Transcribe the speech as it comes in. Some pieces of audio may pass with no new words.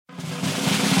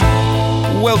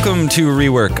Welcome to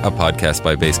Rework, a podcast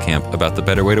by Basecamp about the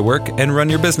better way to work and run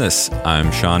your business.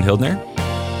 I'm Sean Hildner.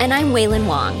 And I'm Waylon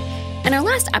Wong. In our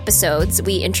last episodes,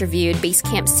 we interviewed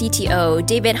Basecamp CTO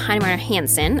David Heinemeier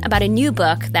Hansson about a new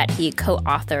book that he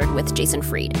co-authored with Jason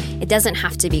Fried. It doesn't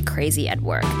have to be crazy at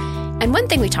work. And one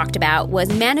thing we talked about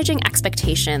was managing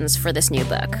expectations for this new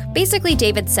book. Basically,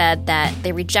 David said that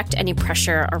they reject any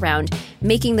pressure around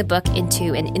making the book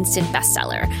into an instant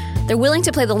bestseller. They're willing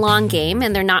to play the long game,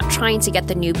 and they're not trying to get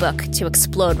the new book to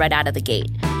explode right out of the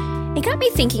gate. It got me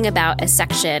thinking about a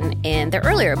section in the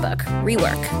earlier book,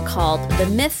 Rework, called The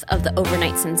Myth of the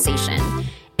Overnight Sensation.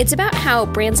 It's about how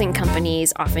brands and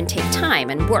companies often take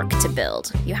time and work to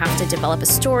build. You have to develop a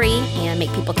story and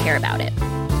make people care about it.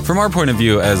 From our point of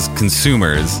view as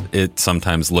consumers, it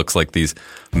sometimes looks like these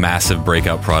massive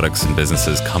breakout products and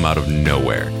businesses come out of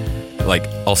nowhere. Like,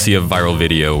 I'll see a viral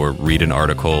video or read an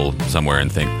article somewhere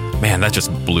and think, man, that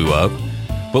just blew up.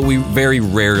 But we very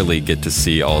rarely get to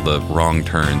see all the wrong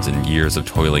turns and years of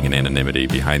toiling and anonymity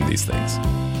behind these things.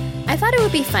 I thought it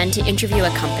would be fun to interview a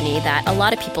company that a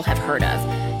lot of people have heard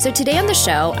of. So today on the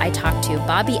show, I talked to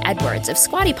Bobby Edwards of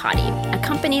Squatty Potty, a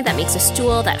company that makes a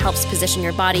stool that helps position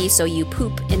your body so you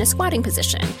poop in a squatting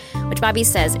position, which Bobby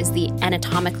says is the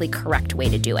anatomically correct way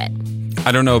to do it.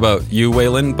 I don't know about you,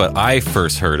 Waylon, but I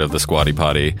first heard of the Squatty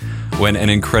Potty when an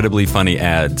incredibly funny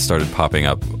ad started popping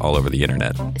up all over the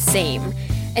internet. Same.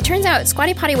 It turns out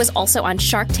Squatty Potty was also on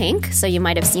Shark Tank, so you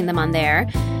might have seen them on there.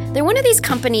 They're one of these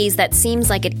companies that seems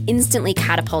like it instantly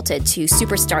catapulted to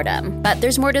superstardom, but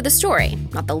there's more to the story,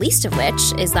 not the least of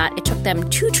which is that it took them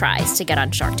 2 tries to get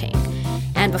on Shark Tank.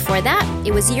 And before that,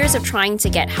 it was years of trying to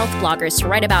get health bloggers to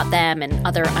write about them and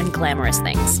other unglamorous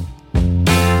things.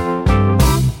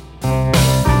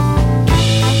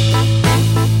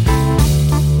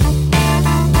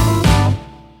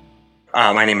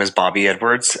 My name is Bobby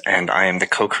Edwards, and I am the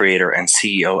co-creator and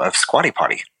CEO of Squatty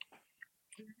Potty.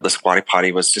 The Squatty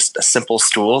Potty was just a simple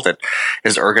stool that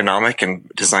is ergonomic and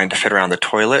designed to fit around the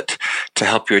toilet to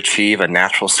help you achieve a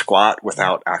natural squat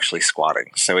without actually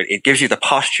squatting. So it gives you the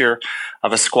posture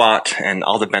of a squat and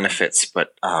all the benefits,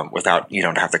 but you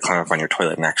don't have to climb up on your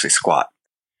toilet and actually squat.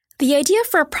 The idea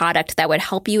for a product that would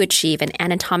help you achieve an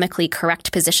anatomically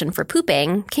correct position for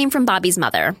pooping came from Bobby's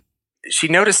mother. She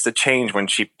noticed the change when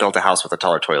she built a house with a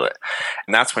taller toilet.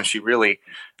 And that's when she really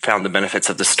found the benefits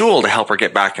of the stool to help her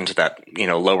get back into that,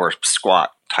 lower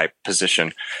squat type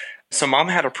position. So Mom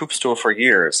had a poop stool for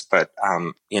years, but,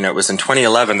 it was in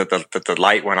 2011 that the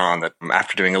light went on, that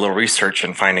after doing a little research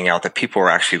and finding out that people were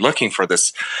actually looking for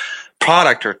this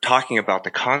product or talking about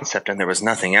the concept, and there was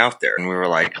nothing out there. And we were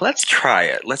like, let's try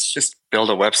it. Let's just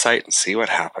build a website and see what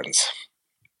happens.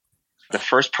 The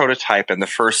first prototype and the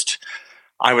first,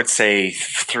 I would say,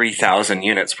 3,000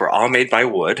 units were all made by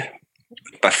wood.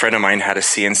 A friend of mine had a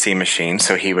CNC machine,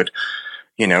 so he would,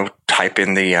 type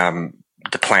in the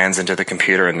plans into the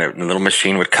computer, and the little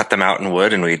machine would cut them out in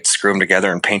wood, and we'd screw them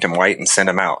together and paint them white and send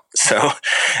them out. So,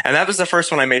 and that was the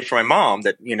first one I made for my mom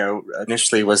that,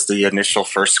 initially was the initial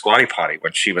first Squatty Potty,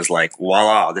 when she was like,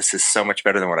 voila, this is so much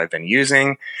better than what I've been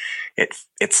using.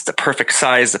 It's the perfect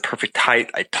size, the perfect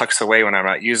height. I tucks away when I'm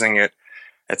not using it,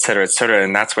 et cetera, et cetera.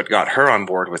 And that's what got her on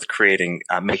board with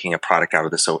making a product out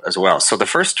of this as well. So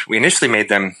we initially made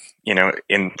them,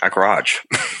 in a garage.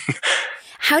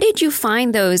 How did you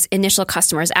find those initial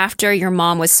customers after your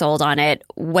mom was sold on it?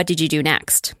 What did you do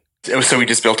next? So we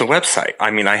just built a website.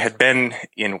 I mean, I had been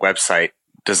in website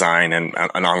design and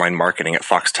online marketing at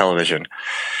Fox Television.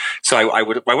 So I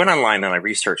went online and I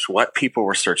researched what people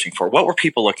were searching for. What were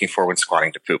people looking for when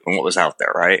squatting to poop, and what was out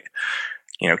there, right?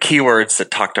 Keywords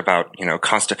that talked about,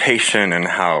 constipation and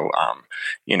how,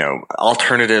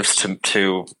 alternatives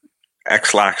to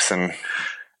X-Lax.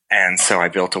 And so I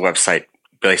built a website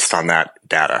based on that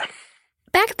data.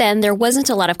 Back then, there wasn't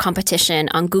a lot of competition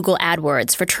on Google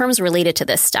AdWords for terms related to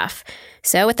this stuff.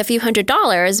 So with a few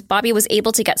 $100s, Bobby was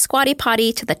able to get Squatty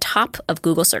Potty to the top of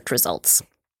Google search results.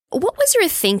 What was your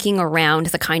thinking around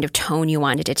the kind of tone you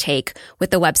wanted to take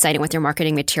with the website and with your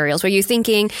marketing materials? Were you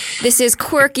thinking this is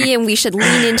quirky and we should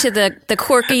lean into the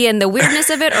quirky and the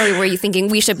weirdness of it? Or were you thinking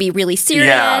we should be really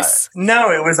serious? Yeah.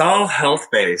 No, it was all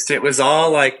health-based. It was all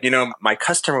like, my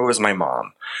customer was my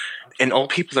mom. And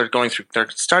old people they're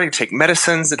starting to take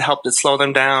medicines that help to slow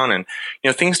them down. And,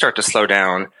 things start to slow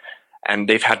down. And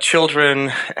they've had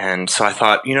children. And so I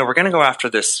thought, we're going to go after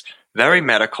this very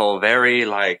medical, very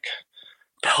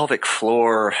pelvic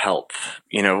floor health.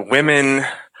 Women,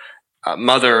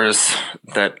 mothers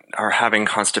that are having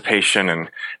constipation and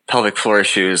pelvic floor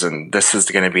issues, and this is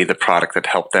going to be the product that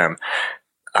helped them.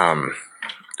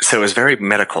 So it was very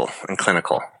medical and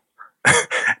clinical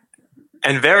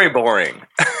and very boring.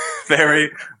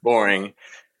 very boring.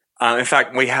 In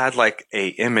fact, we had like a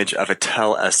image of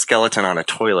a skeleton on a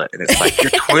toilet, and it's like, your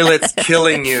toilet's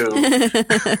killing you.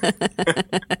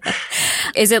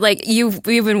 Is it like you've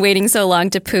been waiting so long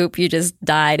to poop, you just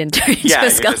died and turned into a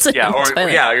skeleton?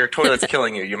 Your toilet's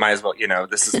killing you. You might as well,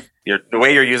 the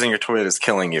way you're using your toilet is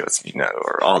killing you. It's,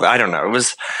 or all that. I don't know. It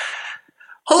was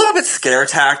a little bit scare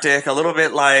tactic, a little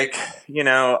bit like,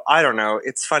 I don't know.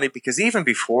 It's funny because even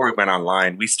before we went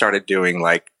online, we started doing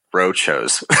like road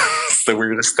shows. It's the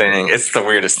weirdest thing. It's the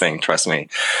weirdest thing, trust me.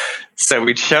 So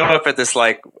we'd show up at this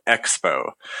like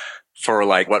expo for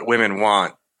like what women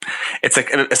want. It's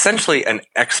like essentially an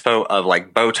expo of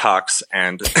like Botox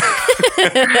and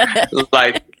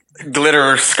like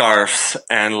glitter scarves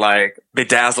and like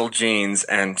bedazzled jeans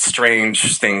and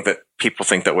strange things that people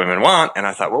think that women want. And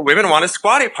I thought, well, women want a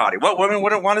squatty potty. What women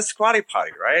wouldn't want a squatty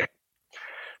potty, right?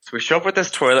 So we show up with this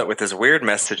toilet with this weird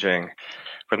messaging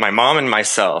with my mom and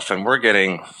myself, and we're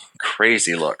getting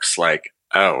crazy looks like,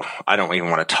 oh, I don't even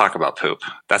want to talk about poop.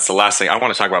 That's the last thing. I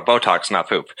want to talk about Botox, not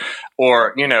poop.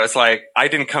 Or, it's like, I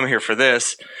didn't come here for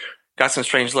this. Got some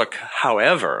strange look.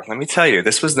 However, let me tell you,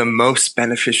 this was the most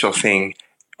beneficial thing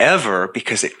ever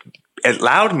because it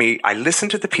allowed me, I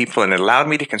listened to the people and it allowed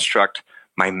me to construct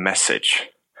my message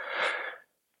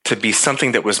to be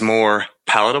something that was more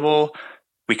palatable.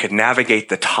 We could navigate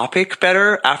the topic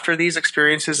better after these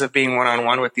experiences of being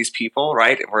one-on-one with these people,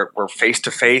 right? We're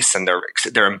face-to-face and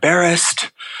they're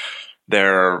embarrassed.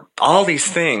 They're all these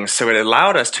things. So it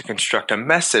allowed us to construct a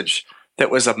message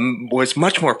that was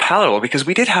much more palatable because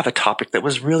we did have a topic that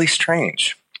was really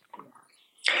strange.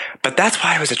 But that's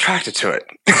why I was attracted to it.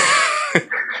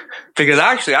 Because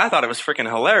actually, I thought it was freaking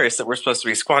hilarious that we're supposed to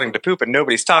be squatting to poop and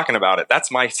nobody's talking about it.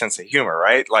 That's my sense of humor,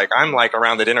 right? Like, I'm like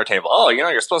around the dinner table, oh,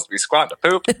 you're supposed to be squatting to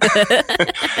poop.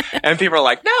 And people are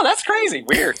like, no, that's crazy,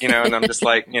 weird, and I'm just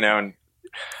like, and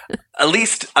at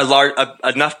least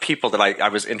enough people that I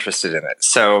was interested in it.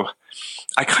 So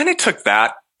I kind of took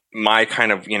that, my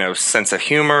kind of, sense of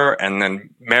humor, and then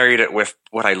married it with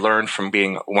what I learned from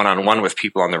being one-on-one with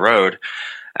people on the road.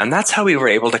 And that's how we were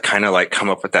able to kind of like come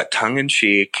up with that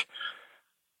tongue-in-cheek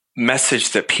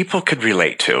message that people could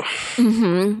relate to.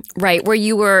 Mm-hmm. Right, where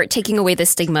you were taking away the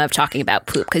stigma of talking about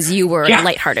poop because you were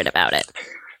lighthearted about it.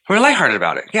 We're lighthearted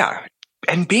about it, yeah.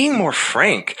 And being more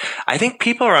frank. I think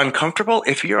people are uncomfortable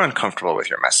if you're uncomfortable with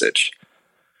your message.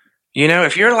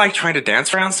 If you're like trying to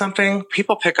dance around something,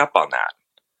 people pick up on that.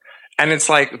 And it's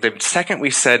like the second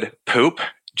we said poop,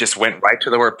 just went right to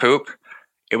the word poop,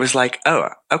 it was like, oh,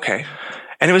 okay.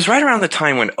 And it was right around the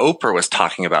time when Oprah was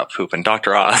talking about poop and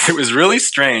Dr. Oz. It was really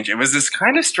strange. It was this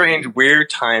kind of strange,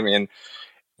 weird time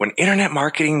when internet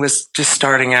marketing was just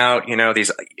starting out,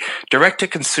 these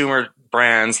direct-to-consumer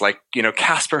brands like,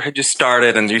 Casper had just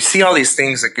started. And you see all these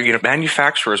things that,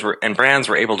 manufacturers and brands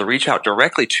were able to reach out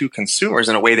directly to consumers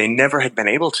in a way they never had been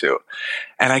able to.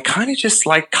 And I kind of just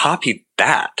like copied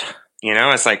that.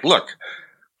 It's like, look,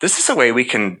 this is a way we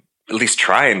can at least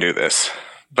try and do this.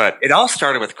 But it all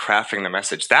started with crafting the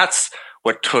message. That's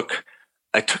what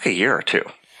it took a year or two.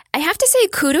 I have to say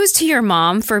kudos to your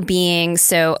mom for being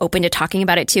so open to talking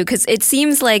about it too, because it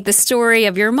seems like the story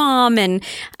of your mom and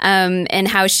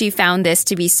how she found this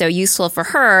to be so useful for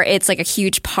her, it's like a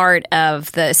huge part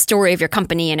of the story of your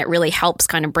company, and it really helps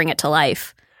kind of bring it to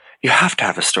life. You have to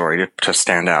have a story to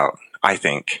stand out, I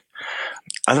think.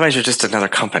 Otherwise, you're just another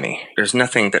company. There's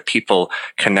nothing that people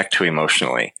connect to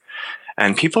emotionally.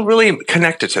 And people really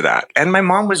connected to that. And my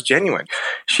mom was genuine.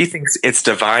 She thinks it's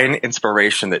divine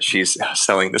inspiration that she's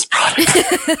selling this product.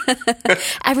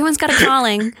 Everyone's got a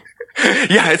calling.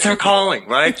 Yeah, it's her calling,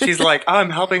 right? She's like, oh, I'm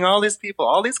helping all these people,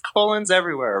 all these colons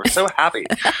everywhere. I'm so happy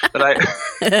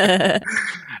that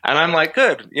and I'm like,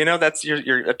 good. That's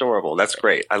you're adorable. That's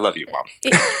great. I love you, Mom.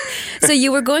 So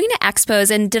you were going to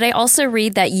expos, and did I also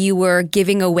read that you were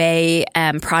giving away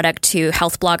product to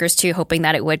health bloggers too, hoping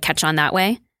that it would catch on that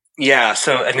way? Yeah.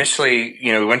 So initially,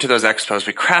 we went to those expos,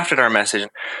 we crafted our message.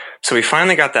 So we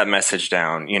finally got that message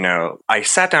down. I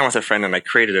sat down with a friend and I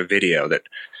created a video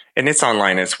and it's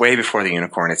online. It's way before the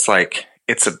unicorn. It's like,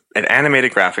 it's an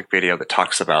animated graphic video that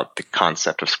talks about the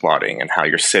concept of squatting and how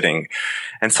you're sitting.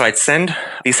 And so I'd send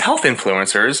these health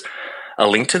influencers a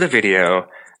link to the video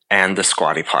and the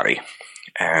squatty potty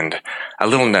and a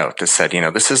little note that said,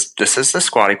 this is the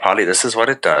squatty potty. This is what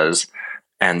it does.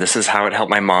 And this is how it helped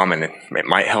my mom, and it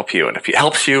might help you. And if it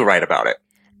helps you, write about it.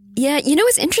 Yeah,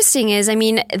 what's interesting is,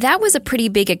 that was a pretty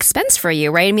big expense for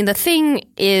you, right? The thing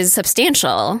is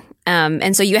substantial,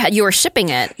 and so you were shipping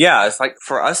it. Yeah, it's like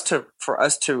for us to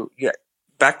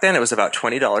back then it was about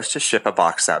 $20 to ship a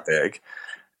box that big,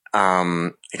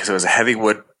 because it was a heavy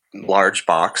wood large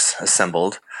box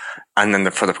assembled, and then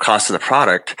for the cost of the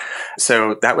product.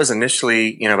 So that was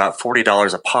initially, about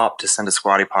 $40 a pop to send to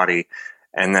Squatty Potty.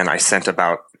 And then I sent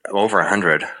about over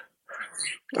 100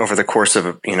 over the course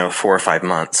of, 4 or 5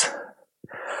 months.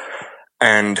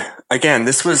 And again,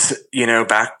 this was,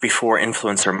 back before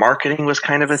influencer marketing was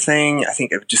kind of a thing. I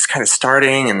think it was just kind of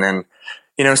starting. And then,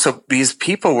 so these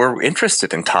people were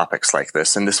interested in topics like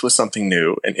this. And this was something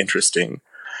new and interesting.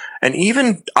 And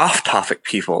even off-topic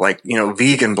people like,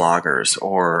 vegan bloggers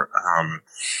or,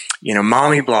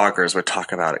 mommy bloggers would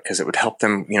talk about it because it would help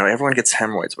them. Everyone gets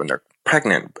hemorrhoids when they're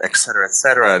pregnant, et cetera, et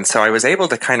cetera. And so I was able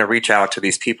to kind of reach out to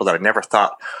these people that I never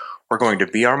thought were going to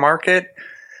be our market.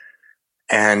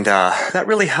 And that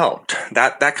really helped.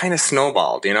 That kind of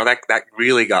snowballed, that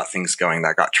really got things going.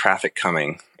 That got traffic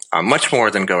coming, much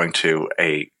more than going to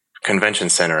a convention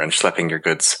center and schlepping your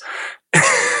goods,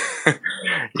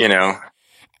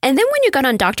 And then when you got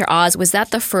on Dr. Oz, was that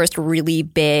the first really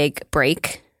big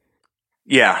break?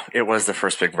 Yeah, it was the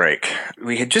first big break.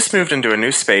 We had just moved into a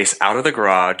new space out of the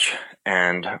garage,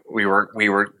 and we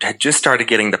had just started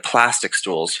getting the plastic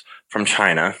stools from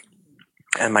China.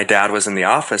 And my dad was in the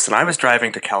office, and I was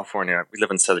driving to California. We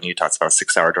live in southern Utah. It's about a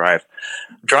 6-hour drive.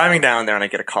 Driving down there, and I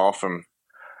get a call from,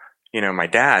 my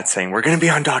dad saying, "We're going to be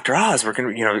on Dr. Oz. We're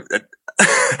going to,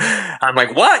 I'm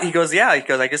like, "What?" He goes, "Yeah." He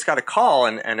goes, "I just got a call,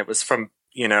 and it was from,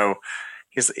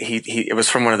 it was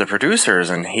from one of the producers,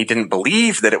 and he didn't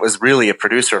believe that it was really a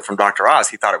producer from Dr. Oz.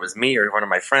 He thought it was me or one of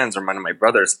my friends or one of my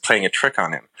brothers playing a trick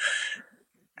on him."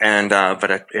 And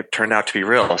but it turned out to be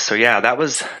real. So yeah, that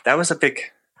was a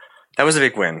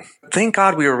big win. Thank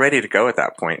God we were ready to go at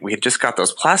that point. We had just got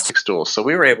those plastic stools, so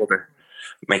we were able to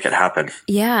make it happen.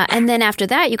 Yeah, and then after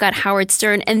that, you got Howard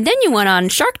Stern, and then you went on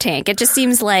Shark Tank. It just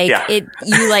seems like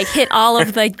you hit all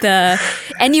of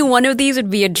any one of these would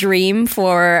be a dream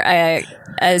for a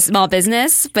small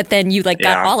business, but then you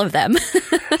got all of them.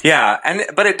 Yeah,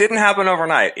 but it didn't happen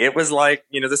overnight. It was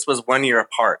this was 1 year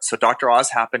apart. So Dr. Oz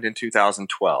happened in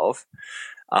 2012.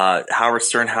 Howard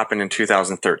Stern happened in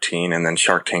 2013, and then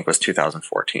Shark Tank was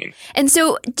 2014. And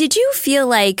so did you feel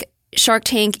like Shark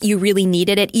Tank, you really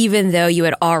needed it, even though you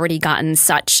had already gotten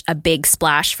such a big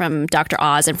splash from Dr.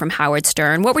 Oz and from Howard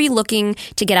Stern? What were you looking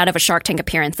to get out of a Shark Tank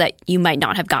appearance that you might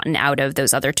not have gotten out of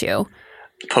those other two?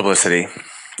 Publicity.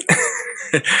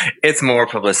 It's more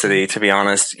publicity, to be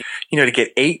honest. To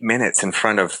get 8 minutes in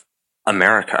front of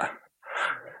America,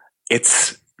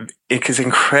 it's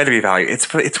incredibly valuable.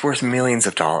 It's worth millions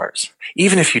of dollars,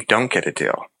 even if you don't get a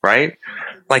deal, right?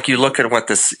 Like you look at what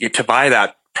to buy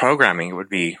that programming, it would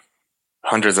be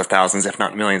hundreds of thousands, if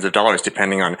not millions of dollars,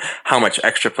 depending on how much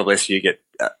extra publicity you get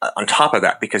on top of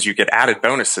that, because you get added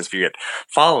bonuses, you get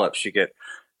follow-ups, you get,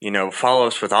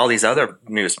 follow-ups with all these other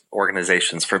news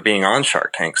organizations for being on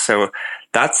Shark Tank. So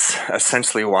that's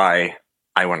essentially why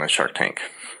I went on Shark Tank.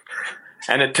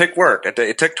 And it took work.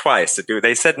 It took twice to do.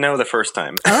 They said no the first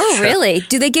time. Oh, really?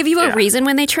 Do they give you a reason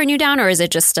when they turn you down, or is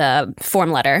it just a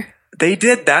form letter? They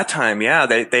did that time, yeah.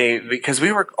 They because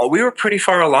we were pretty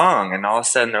far along, and all of a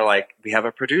sudden they're like, "We have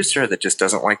a producer that just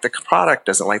doesn't like the product,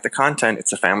 doesn't like the content.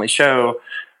 It's a family show.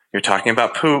 You're talking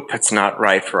about poop. It's not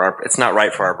right for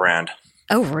our brand."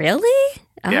 Oh, really?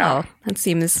 Oh, yeah. That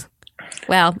seems.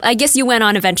 Well, I guess you went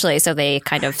on eventually, so they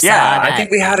kind of saw that. I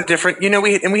think we had a different.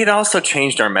 We had also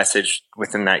changed our message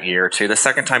within that year or two. The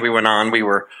second time we went on, we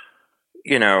were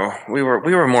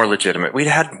more legitimate. We'd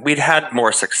had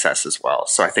more success as well.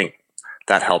 So I think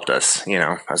that helped us,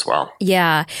 as well.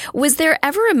 Yeah. Was there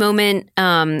ever a moment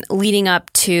leading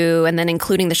up to and then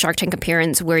including the Shark Tank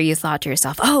appearance where you thought to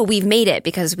yourself, "Oh, we've made it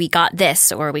because we got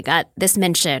this, or we got this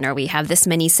mention, or we have this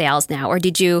many sales now"? Or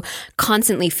did you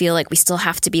constantly feel like we still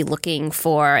have to be looking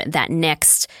for that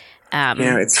next?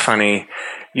 It's funny.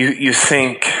 You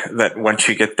think that once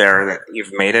you get there that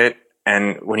you've made it,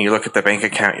 and when you look at the bank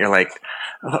account, you're like,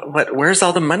 where's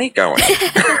all the money going?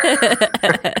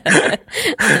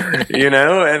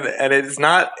 And it's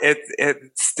not,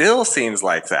 it still seems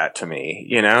like that to me,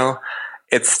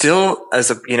 it's still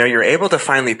you're able to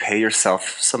finally pay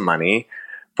yourself some money,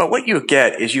 but what you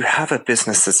get is you have a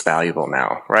business that's valuable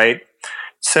now, right?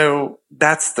 So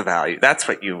that's the value. That's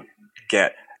what you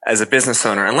get as a business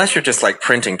owner, unless you're just like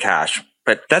printing cash,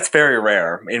 but that's very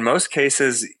rare. In most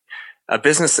cases, a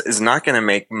business is not going to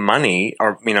make money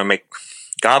or, make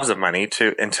gobs of money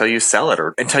until you sell it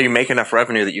or until you make enough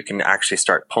revenue that you can actually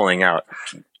start pulling out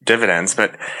dividends.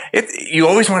 But you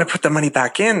always want to put the money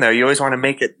back in, though. You always want to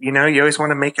make it, you always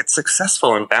want to make it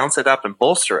successful and bounce it up and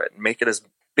bolster it and make it as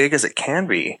big as it can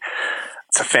be.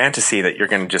 It's a fantasy that you're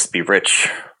going to just be rich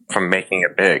from making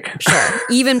it big. Sure.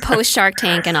 Even post Shark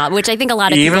Tank and all, which I think a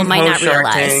lot of people Even might not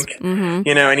post-Shark realize. Tank,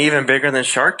 you know, and even bigger than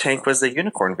Shark Tank was the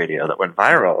unicorn video that went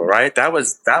viral, right? That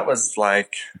was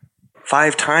like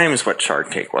 5 times what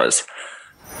Shark Tank was.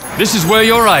 This is where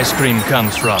your ice cream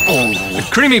comes from. The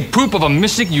creamy poop of a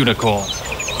missing unicorn.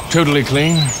 Totally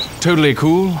clean, totally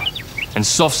cool, and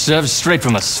soft served straight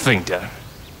from a sphincter.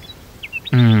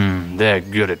 They're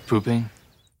good at pooping.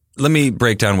 Let me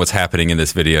break down what's happening in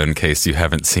this video in case you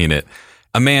haven't seen it.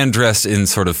 A man dressed in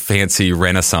sort of fancy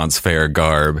Renaissance fair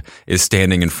garb is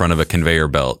standing in front of a conveyor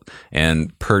belt,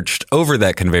 and perched over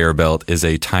that conveyor belt is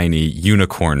a tiny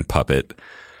unicorn puppet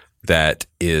that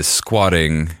is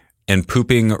squatting and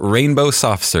pooping rainbow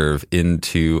soft serve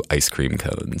into ice cream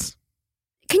cones.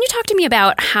 Can you talk to me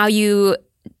about how you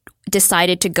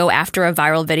decided to go after a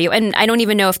viral video? And I don't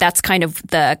even know if that's kind of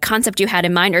the concept you had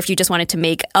in mind or if you just wanted to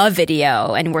make a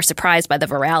video and were surprised by the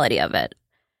virality of it.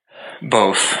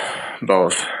 Both.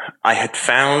 I had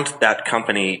found that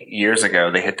company years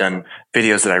ago. They had done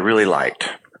videos that I really liked.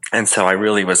 And so I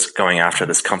really was going after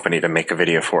this company to make a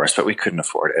video for us, but we couldn't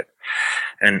afford it.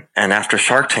 And after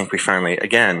Shark Tank, we finally,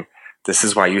 again, this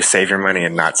is why you save your money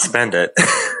and not spend it.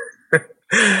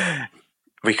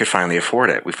 We could finally afford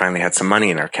it. We finally had some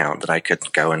money in our account that I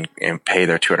could go and pay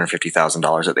their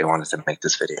 $250,000 that they wanted to make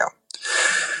this video.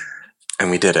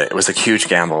 And we did it. It was a huge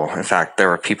gamble. In fact, there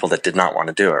were people that did not want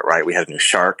to do it, right? We had a new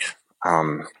shark.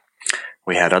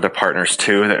 We had other partners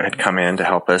too that had come in to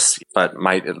help us. But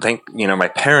my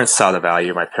parents saw the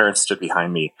value. My parents stood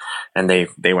behind me, and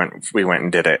we went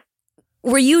and did it.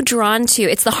 Were you drawn to,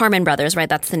 it's the Harmon Brothers, right?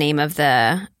 That's the name of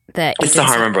the It's the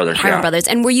Harmon Brothers, Harmon Brothers.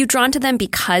 And were you drawn to them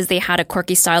because they had a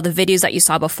quirky style? The videos that you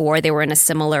saw before, they were in a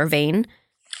similar vein?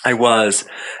 I was.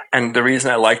 And the reason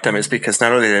I liked them is because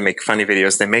not only do they make funny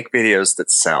videos, they make videos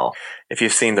that sell. If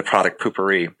you've seen the product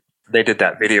Poopery, they did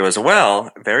that video as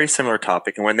well. Very similar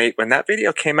topic. And when that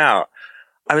video came out,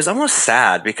 I was almost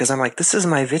sad because I'm like, this is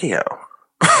my video.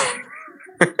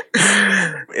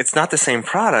 It's not the same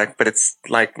product, but it's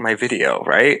like my video,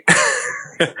 right?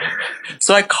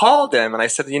 So I called them and I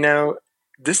said,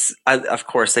 of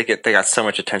course they got so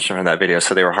much attention from that video,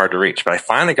 so they were hard to reach. But I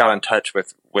finally got in touch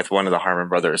with one of the Harmon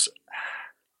Brothers.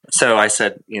 So I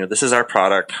said, this is our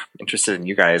product, interested in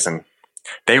you guys. And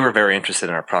they were very interested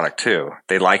in our product too.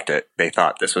 They liked it. They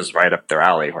thought this was right up their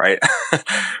alley, right?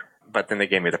 But then they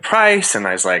gave me the price and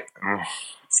I was like,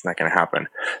 it's not going to happen.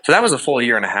 So that was a full 1.5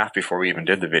 years before we even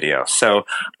did the video. So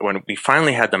when we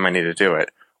finally had the money to do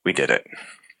it, we did it.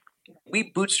 We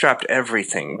bootstrapped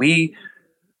everything. We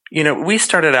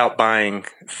started out buying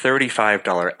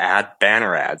 $35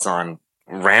 banner ads on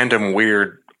random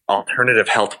weird alternative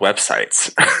health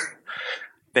websites.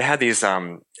 They had these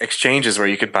exchanges where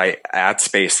you could buy ad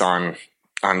space on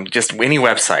just any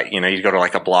website. You'd go to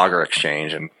like a Blogger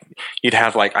exchange and you'd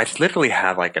have I literally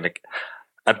have like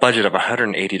a budget of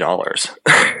 $180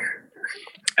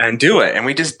 and do it. And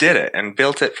we just did it and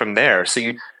built it from there. So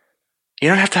you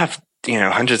don't have to have,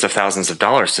 hundreds of thousands of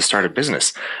dollars to start a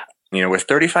business. With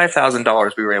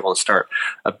 $35,000, we were able to start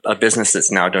a business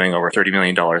that's now doing over $30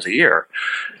 million a year.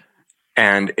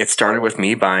 And it started with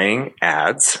me buying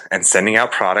ads and sending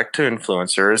out product to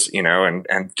influencers,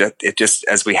 and it just,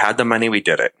 as we had the money, we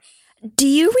did it. Do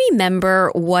you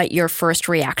remember what your first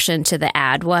reaction to the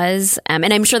ad was?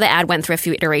 And I'm sure the ad went through a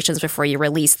few iterations before you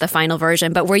released the final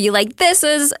version, but were you like, this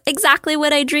is exactly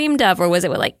what I dreamed of? Or was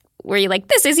it were you like,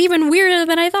 this is even weirder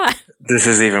than I thought? This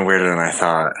is even weirder than I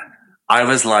thought. I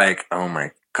was like, oh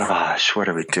my gosh, what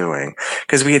are we doing?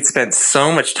 Because we had spent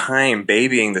so much time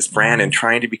babying this brand and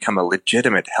trying to become a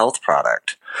legitimate health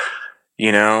product,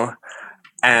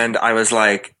 And I was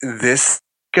like, this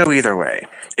go either way.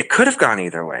 It could have gone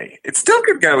either way. It still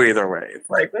could go either way. It's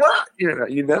like, what?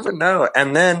 You never know.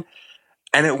 And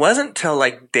it wasn't till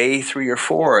like day 3 or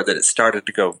 4 that it started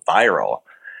to go viral.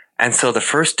 And so the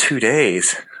first 2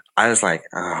 days, I was like,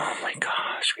 oh my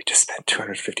gosh, we just spent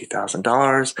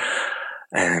 $250,000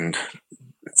 and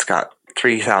it's got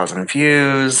 3,000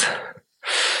 views.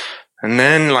 And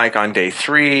then on day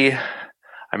 3, I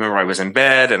remember I was in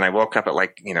bed and I woke up at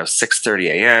 6:30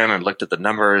 a.m. and looked at the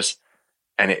numbers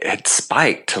and it had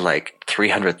spiked to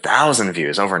 300,000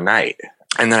 views overnight.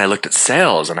 And then I looked at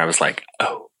sales and I was like,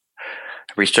 oh.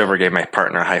 I reached over, gave my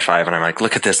partner a high five and I'm like,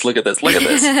 look at this, look at this, look at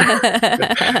this.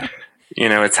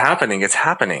 It's happening. It's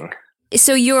happening.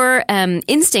 So your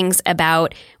instincts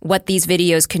about what these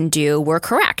videos can do were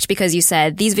correct, because you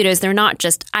said these videos, they're not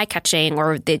just eye-catching,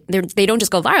 or they don't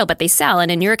just go viral, but they sell.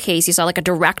 And in your case, you saw like a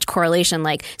direct correlation,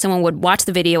 like someone would watch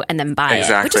the video and then buy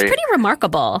it, which is pretty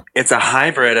remarkable. It's a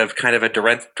hybrid of kind of a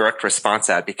direct response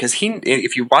ad, because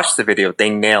if you watch the video, they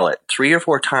nail it 3 or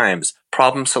 4 times.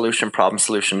 Problem, solution,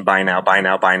 buy now, buy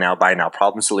now, buy now, buy now,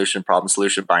 problem, solution,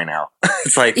 buy now.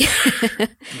 It's like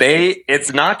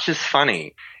it's not just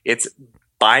funny. It's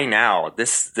buy now.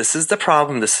 This is the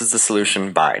problem. This is the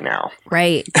solution. Buy now.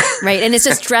 Right. And it's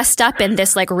just dressed up in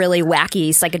this like really wacky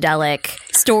psychedelic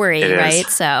story, right?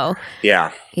 So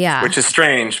yeah, which is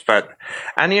strange,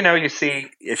 and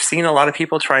you've seen a lot of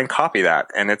people try and copy that,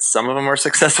 and some of them are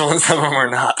successful and some of them are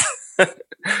not.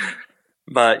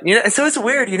 But so it's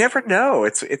weird. You never know.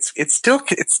 It's still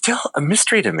a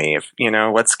mystery to me if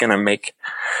what's going to make.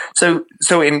 So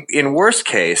in worst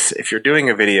case, if you're doing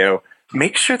a video,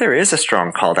 make sure there is a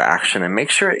strong call to action, and make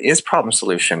sure it is problem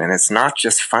solution, and it's not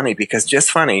just funny, because just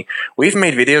funny. We've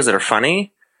made videos that are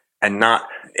funny and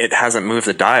it hasn't moved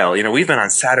the dial. We've been on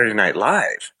Saturday Night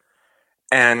Live,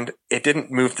 and it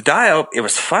didn't move the dial. It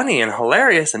was funny and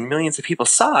hilarious, and millions of people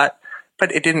saw it,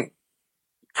 but it didn't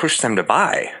push them to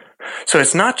buy. So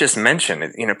it's not just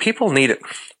mentioned. People need it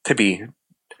to be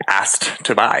asked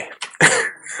to buy.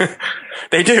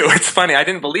 They do. It's funny. I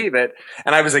didn't believe it,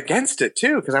 and I was against it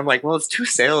too, because I'm like, well, it's too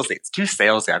salesy.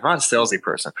 I'm not a salesy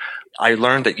person. I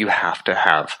learned that you have to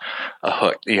have a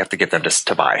hook. You have to get them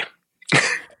to buy.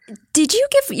 Did you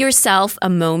give yourself a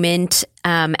moment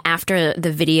after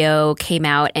the video came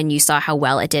out and you saw how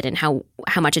well it did and how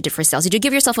much it did for sales? Did you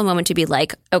give yourself a moment to be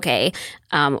like, okay,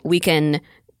 we can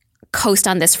coast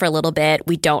on this for a little bit.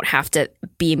 We don't have to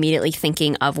be immediately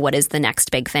thinking of what is the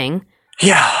next big thing?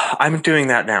 Yeah, I'm doing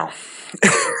that now.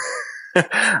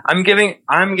 I'm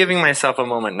giving myself a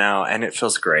moment now, and it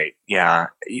feels great. Yeah.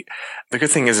 The good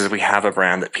thing is we have a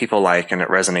brand that people like and it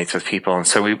resonates with people. And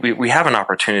so we have an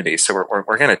opportunity. So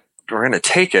we're going to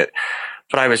take it.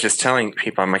 But I was just telling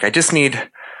people, I'm like, give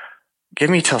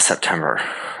me till September.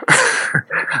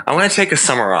 I'm going to take a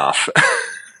summer off.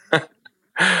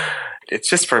 It's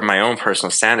just for my own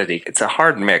personal sanity. It's a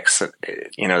hard mix,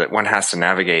 that one has to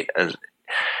navigate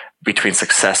between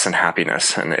success and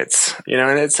happiness. And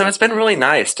so it's been really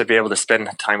nice to be able to spend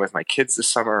time with my kids this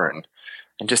summer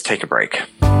and just take a break.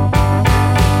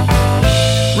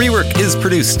 Rework is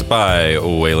produced by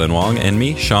Waylon Wong and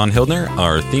me, Sean Hildner.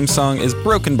 Our theme song is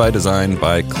Broken by Design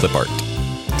by Clipart.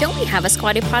 Don't we have a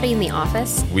Squatty Potty in the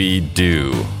office? We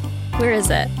do. Where is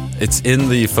it? It's in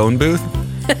the phone booth.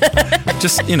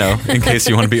 Just, in case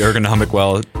you want to be ergonomic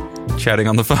while chatting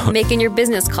on the phone. Making your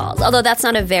business calls. Although that's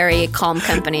not a very calm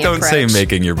company Don't approach. say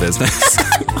making your business.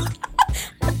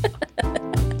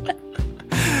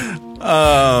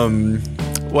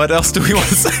 What else do we want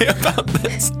to say about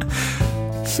this?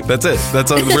 That's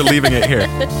it. We're leaving it here.